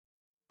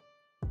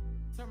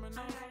terminals.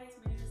 Hi guys,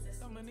 my name is Destiny.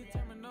 So many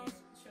terminals.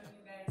 Showing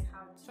you guys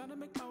how to do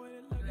everyday makeup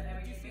tutorial.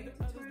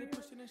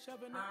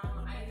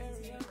 I use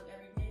this makeup look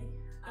every day.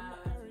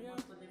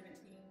 Multiple different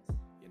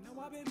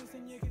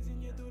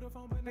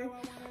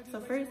things. So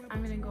first,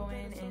 I'm gonna go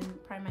in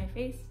and prime my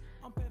face.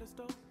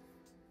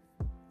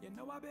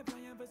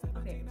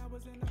 Okay,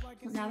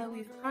 now that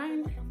we've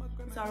primed,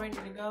 it's all ready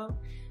to go.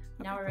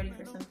 Now we're ready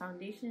for some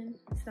foundation.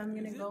 So I'm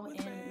gonna go in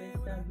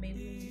with the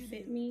Maybelline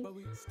Fit Me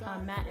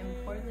Matte and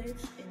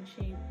Poreless in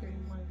shade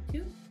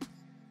 312.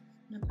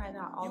 And apply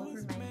that all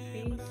over my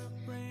face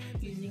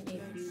using a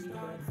beauty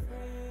blender.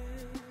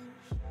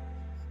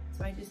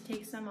 So I just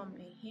take some on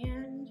my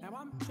hand,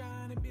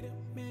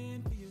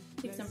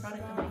 take some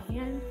product on my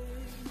hand.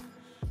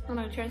 I'm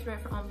gonna transfer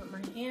it on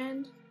my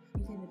hand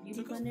using the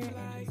beauty blender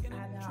and just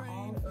add that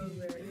all over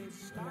my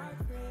face.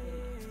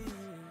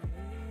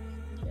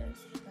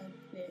 Just like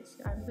this.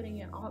 I'm putting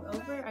it all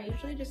over. I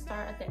usually just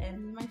start at the end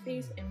of my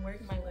face and work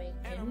my way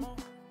in.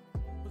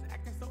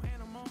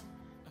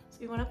 So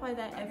you want to apply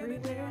that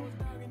everywhere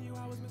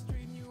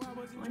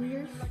on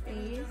your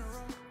face.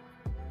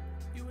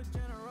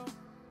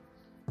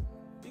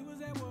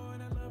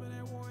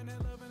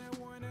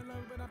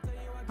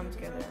 I'm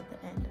together at the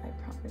end, I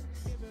promise.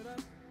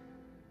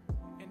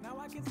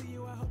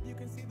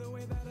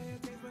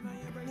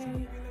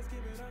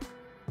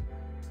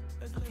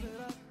 Okay,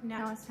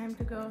 now it's time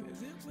to go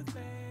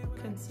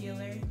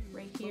concealer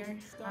right here.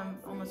 I'm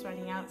almost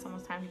running out. It's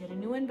almost time to get a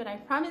new one, but I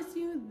promise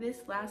you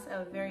this lasts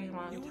a very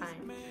long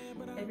time.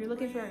 If you're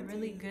looking for a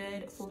really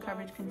good full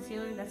coverage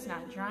concealer that's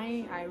not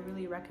drying, I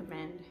really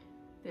recommend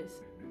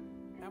this.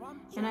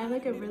 And I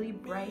like a really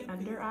bright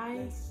under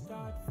eye,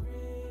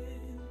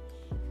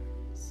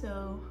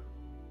 so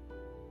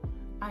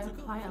I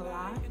apply a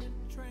lot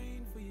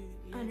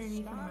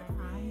underneath of my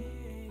eye.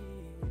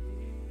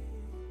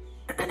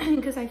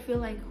 Because I feel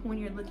like when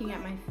you're looking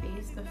at my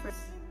face, the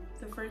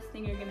first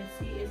thing you're gonna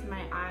see is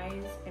my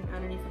eyes, and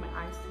underneath of my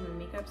eyes is my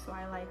makeup. So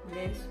I like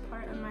this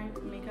part of my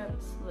makeup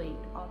slayed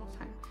all the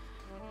time.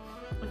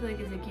 I feel like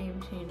it's a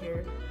game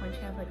changer once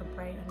you have like a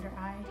bright under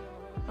eye.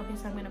 Okay,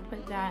 so I'm gonna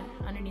put that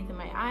underneath of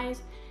my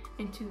eyes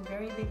into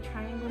very big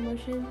triangle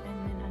motion,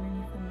 and then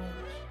underneath of my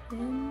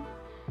chin.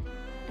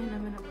 And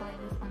I'm gonna apply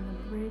this on the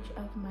bridge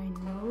of my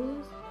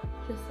nose,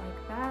 just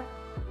like that.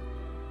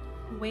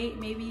 Wait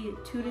maybe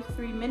 2 to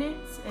 3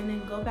 minutes and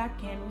then go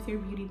back in with your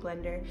beauty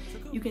blender.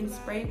 You can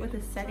spray it with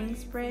a setting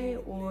spray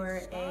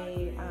or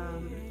a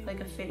like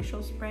a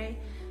facial spray.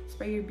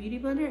 Spray your beauty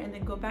blender and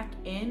then go back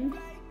in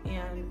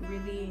and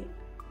really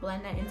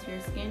blend that into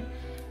your skin.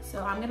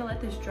 So I'm gonna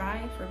let this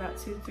dry for about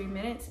 2 to 3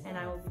 minutes and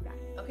I will be back.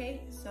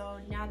 Okay, so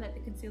now that the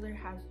concealer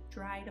has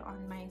dried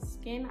on my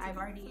skin, I've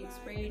already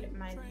sprayed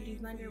my beauty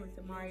blender with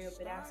the Mario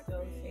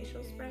Badescu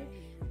facial spray.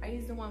 I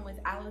use the one with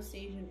aloe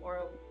sage and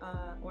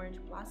orange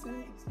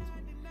blossom. Excuse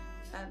me.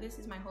 This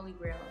is my holy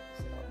grail.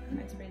 So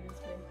I spray this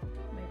with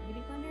my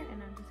beauty blender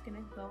and I'm just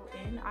gonna go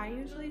in. I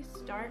usually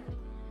start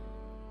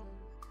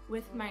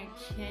with my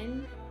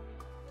chin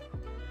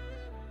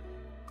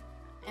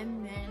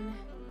and then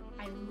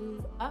I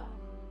move up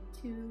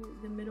to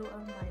the middle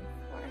of my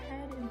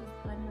forehead and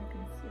just blend my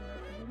concealer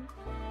in.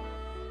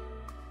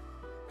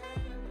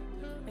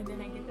 And then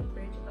I get the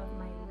bridge of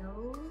my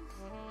nose.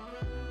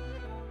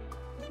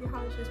 See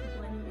how it's just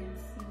blending in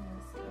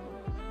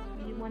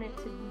seamlessly. We want it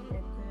to be a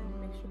good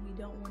mixture. We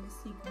don't want to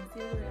see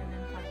concealer and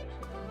then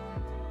foundation. We want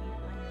it to be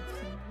blended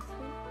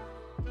seamlessly.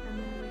 And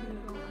then we're going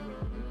to go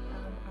underneath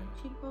our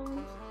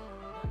cheekbones.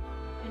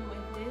 And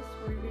with this,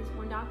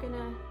 we're not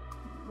gonna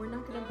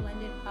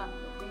blend it up,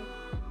 okay?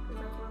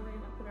 Because that's where we're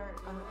gonna put our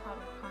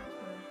powder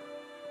contour.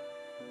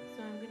 So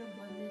I'm gonna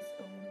blend this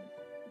down.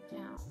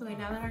 Okay,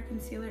 now that our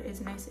concealer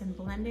is nice and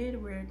blended,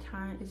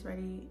 time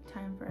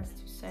for us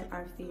to set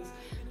our face.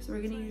 So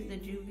we're gonna use the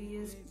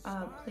Juvia's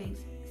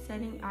Place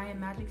Eye and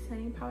Magic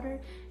Setting Powder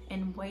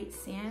and White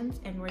Sands,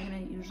 and we're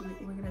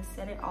gonna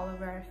set it all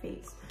over our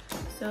face.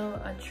 So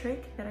a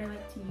trick that I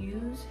like to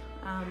use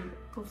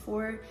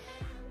before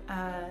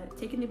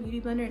taking the beauty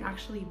blender and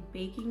actually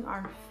baking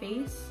our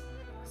face.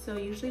 So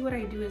usually what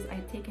I do is I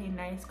take a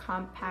nice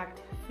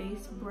compact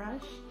face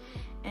brush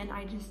and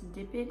I just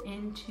dip it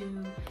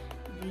into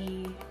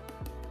the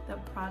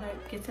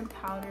product, get some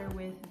powder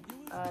with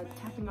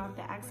tapping off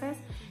the excess,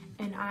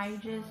 and I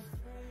just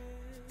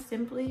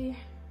simply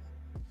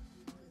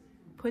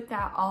put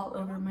that all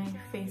over my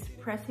face,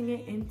 pressing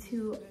it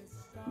into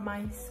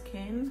my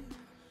skin.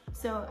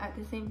 So at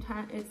the same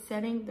time, it's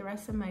setting the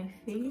rest of my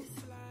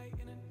face.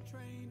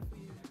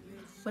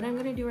 What I'm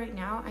gonna do right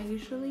now, I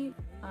usually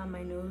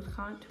my nose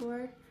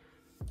contour.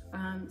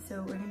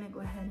 So we're gonna go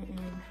ahead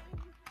and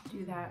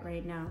do that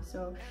right now.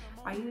 So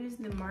I use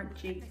the Marc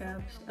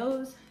Jacobs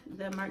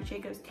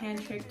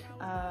Tantric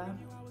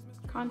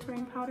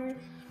contouring powder.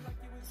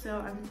 So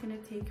I'm just gonna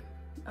take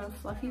a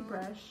fluffy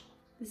brush.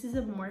 This is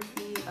a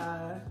Morphe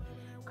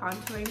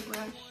contouring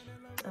brush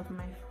of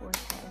my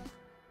forehead.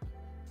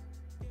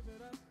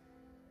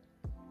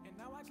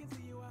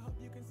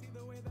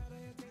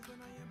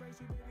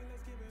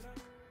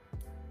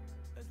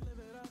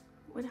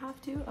 would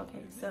have to.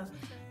 Okay, so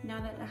now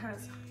that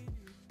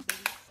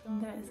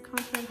is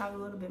contoured, have a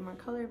little bit more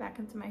color back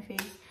into my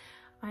face,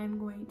 I'm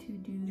going to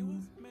do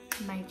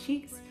my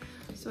cheeks.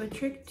 So a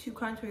trick to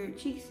contour your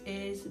cheeks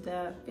is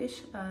the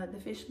fish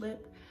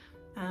lip,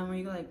 where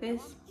you go like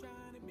this.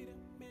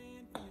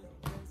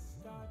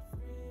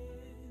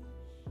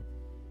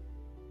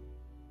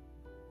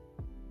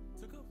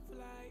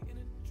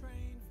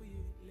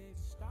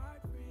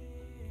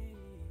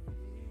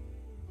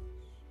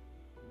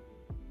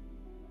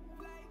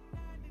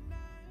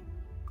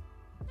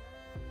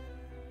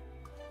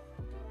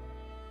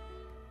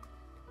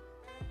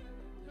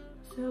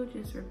 So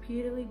just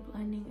repeatedly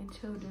blending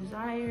until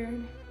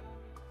desired.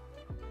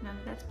 Now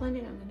that that's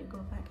blended, I'm gonna go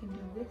back and do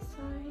this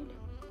side.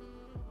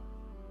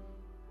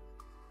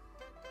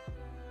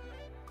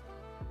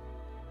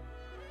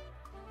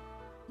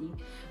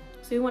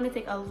 So you want to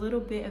take a little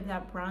bit of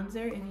that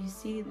bronzer. If you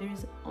see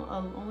there's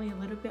only a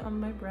little bit on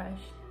my brush,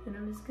 then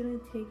I'm just gonna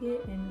take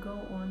it and go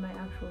on my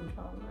actual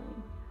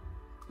jawline.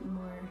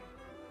 More.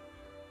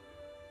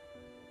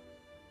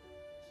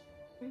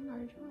 Bring our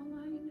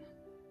jawline.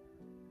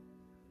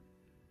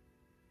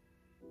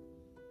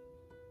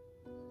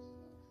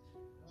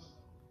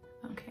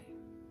 Okay.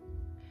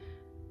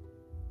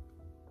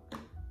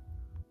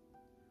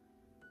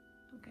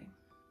 Okay.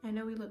 I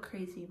know we look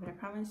crazy, but I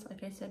promise,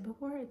 like I said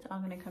before, it's all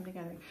gonna come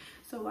together.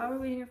 So while we're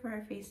waiting for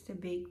our face to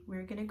bake,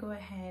 we're gonna go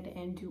ahead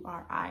and do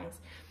our eyes.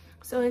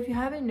 So if you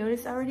haven't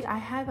noticed already, I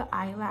have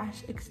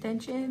eyelash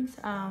extensions.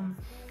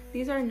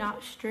 These are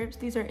not strips,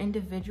 these are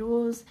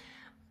individuals.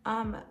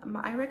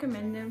 I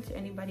recommend them to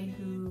anybody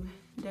who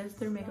does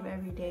their makeup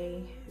every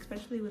day,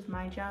 especially with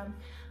my job.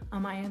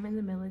 I am in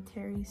the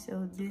military,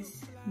 so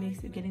this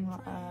makes it getting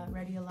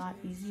ready a lot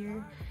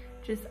easier.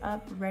 Just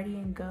up, ready,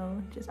 and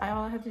go.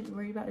 All I have to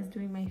worry about is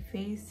doing my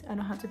face. I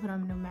don't have to put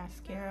on no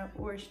mascara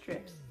or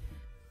strips.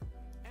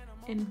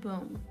 And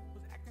boom.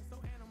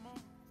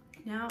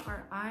 Now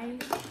our eyes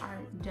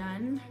are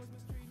done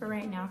for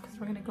right now, because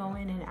we're gonna go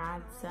in and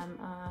add some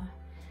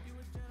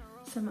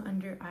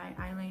under eye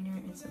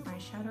eyeliner and some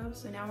eyeshadow.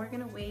 So now we're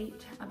gonna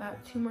wait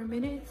about 2 more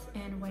minutes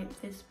and wipe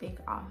this bake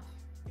off.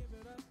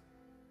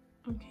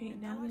 Okay,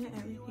 now that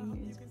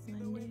everything is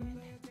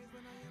blended,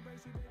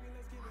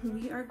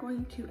 we are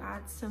going to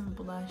add some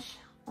blush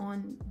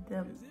on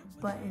the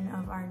button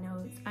of our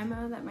nose. I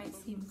know that might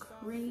seem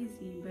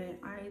crazy, but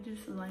I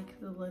just like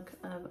the look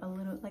of a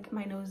little, like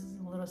my nose is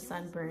a little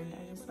sunburned.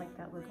 I just like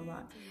that look a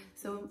lot.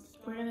 So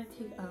we're gonna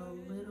take a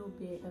little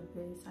bit of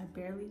this. I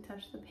barely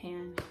touched the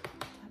pan,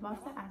 tap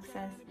off the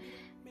excess,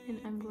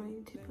 and I'm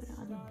going to put it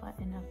on the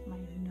button of my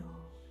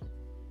nose.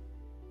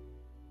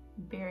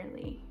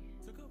 Barely.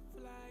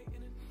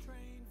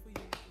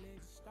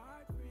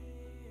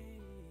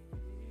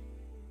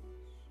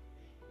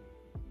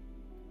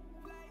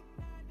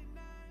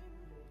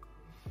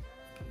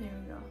 There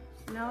we go.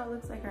 So now it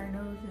looks like our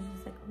nose is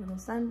just like a little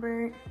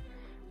sunburnt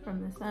from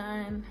the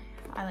sun.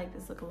 I like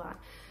this look a lot.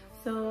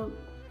 So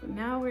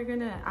now we're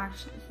gonna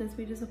actually, since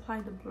we just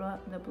applied the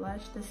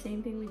blush, the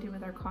same thing we did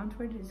with our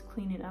contour, just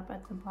clean it up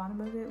at the bottom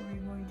of it.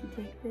 We're going to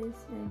take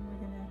this and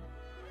we're gonna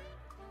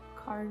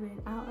carve it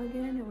out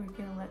again, and we're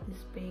gonna let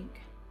this bake.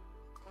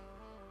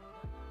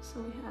 So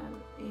we have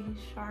a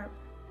sharp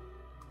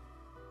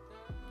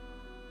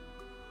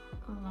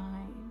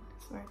line,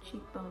 so our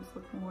cheekbones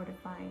look more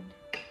defined.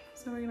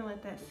 So we're gonna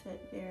let that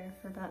sit there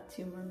for about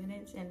 2 more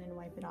minutes and then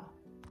wipe it off.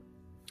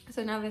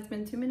 So now that's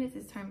been 2 minutes,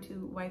 it's time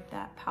to wipe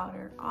that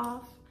powder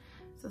off.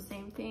 So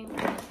same thing, we're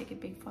gonna take a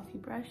big fluffy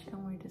brush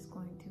and we're just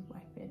going to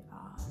wipe it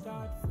off.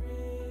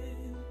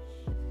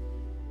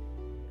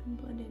 And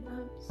blend it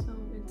up so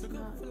it's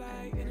not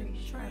a very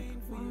sharp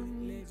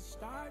line. Just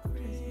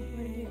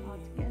blend it all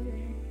together.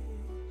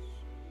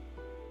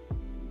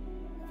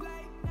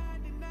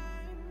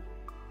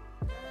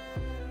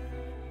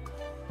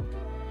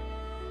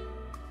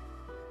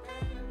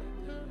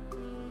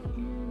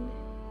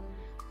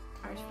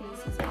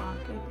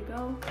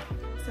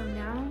 So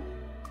now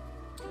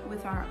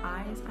with our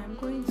eyes, I'm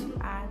going to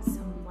add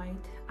some white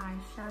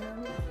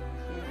eyeshadow,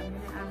 and I'm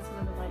going to add some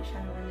of the white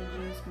shadow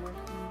energies more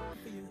to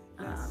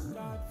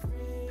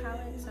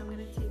palette. So I'm going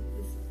to take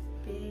this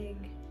big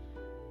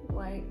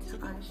white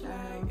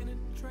eyeshadow,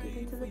 dip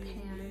into the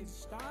pan,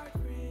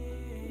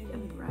 take a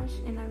brush,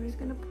 and I'm just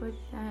going to put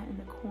that in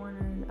the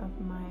corners of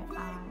my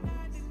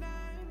eyes.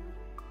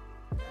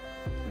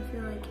 I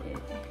feel like it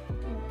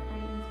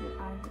brightens your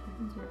eyes, it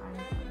opens your eyes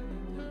up a little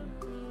more.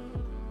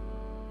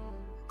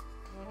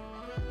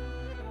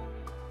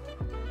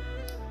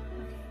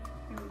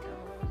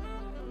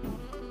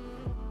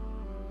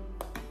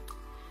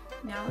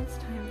 Now it's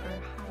time for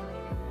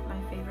highlighting, my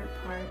favorite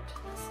part.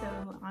 So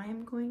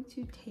I'm going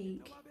to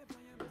take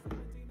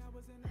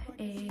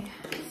a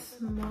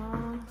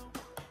small,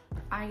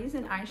 I use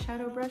an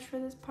eyeshadow brush for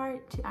this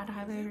part to add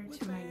highlighter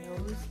to my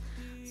nose.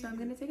 So I'm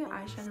gonna take an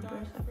eyeshadow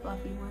brush, a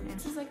fluffy one, and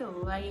this is like a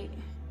light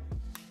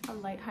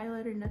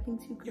highlighter, nothing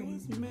too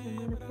crazy. I'm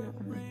gonna put it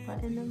on the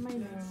button of my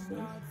nose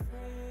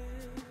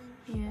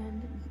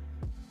and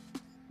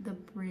the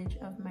bridge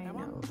of my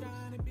nose.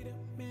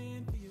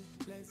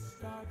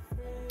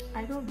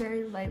 I go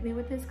very lightly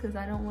with this because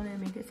I don't want to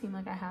make it seem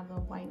like I have a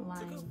white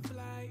line on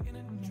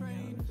my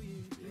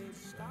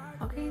nose.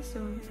 Okay, so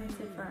that's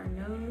it for our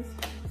nose.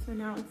 So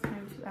now it's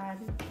time to add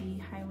the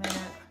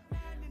highlighter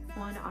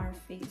on our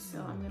face. So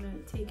I'm gonna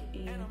take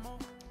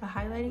a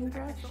highlighting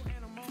brush,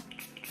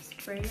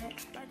 spray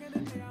it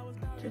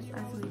just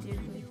as we did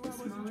with the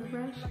smaller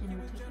brush,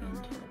 and dip it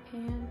into the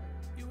pan.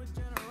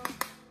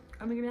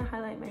 I'm gonna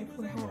highlight my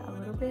forehead a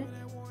little bit,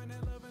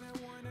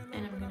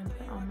 and I'm gonna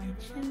put on my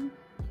chin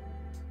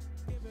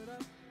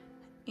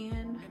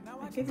and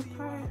my favorite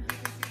part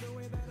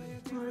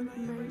on my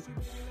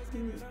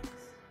cheeks.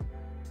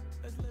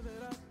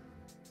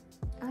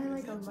 I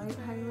like a light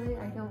highlight.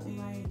 I don't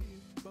like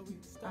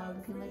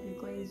looking like a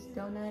glazed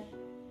donut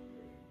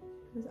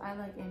because I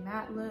like a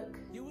matte look.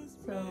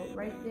 So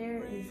right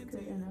there is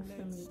good enough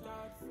for me.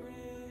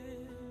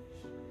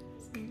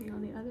 Same thing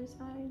on the other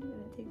side. I'm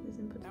gonna take this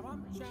and put it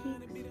on my cheeks.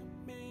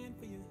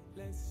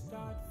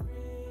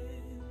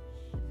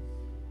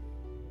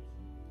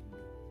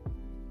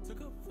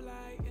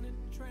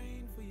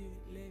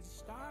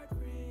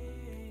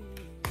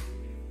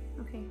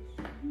 Okay,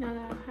 now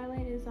that our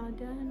highlight is all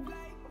done,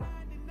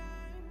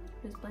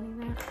 just blending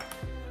that,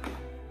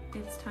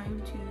 it's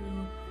time to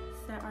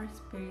set our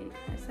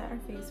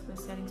face with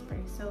setting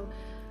spray. So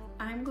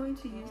I'm going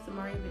to use the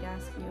Mario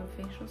Badescu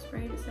facial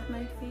spray to set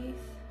my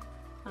face.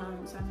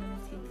 So I'm going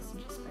to take this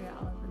and just spray it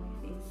all over my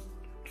face.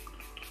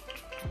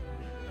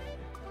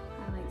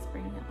 I like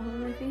spraying it all over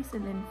my face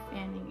and then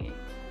fanning it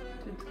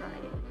to dry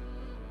it.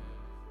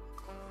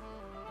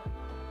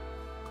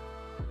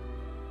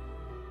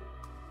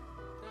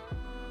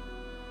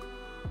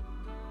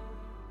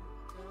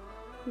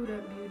 Huda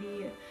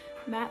Beauty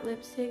matte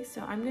lipstick.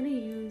 So I'm gonna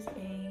use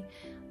a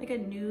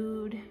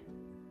nude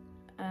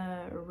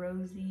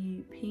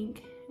rosy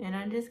pink, and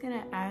I'm just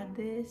gonna add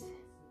this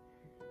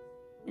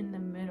in the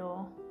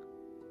middle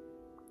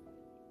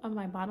of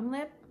my bottom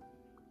lip,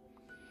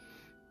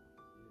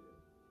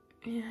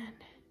 and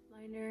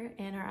liner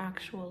and our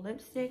actual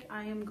lipstick.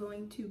 I am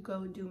going to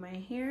go do my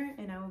hair,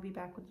 and I will be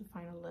back with the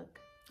final look.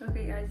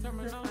 Okay guys, this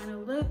is the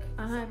final look.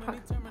 I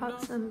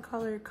popped some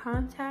colored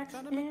contacts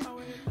in,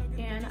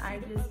 and I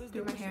just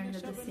threw my hair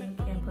into the sink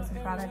and put some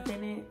product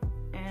in it,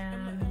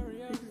 and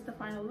this is the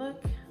final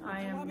look.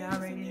 I am now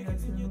ready to go to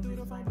the movies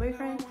with my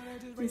boyfriend.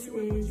 This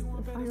is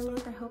the final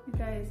look. I hope you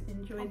guys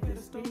enjoyed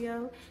this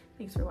video.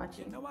 Thanks for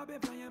watching.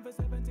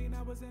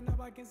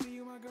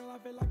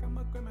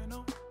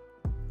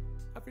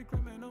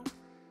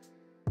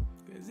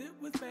 Cause it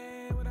was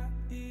bad what I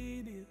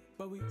did it,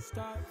 but we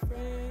start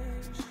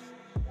fresh.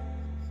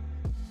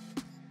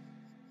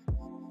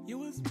 You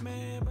was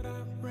mad, but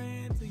I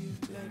ran to you.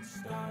 Let's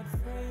start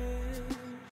fresh.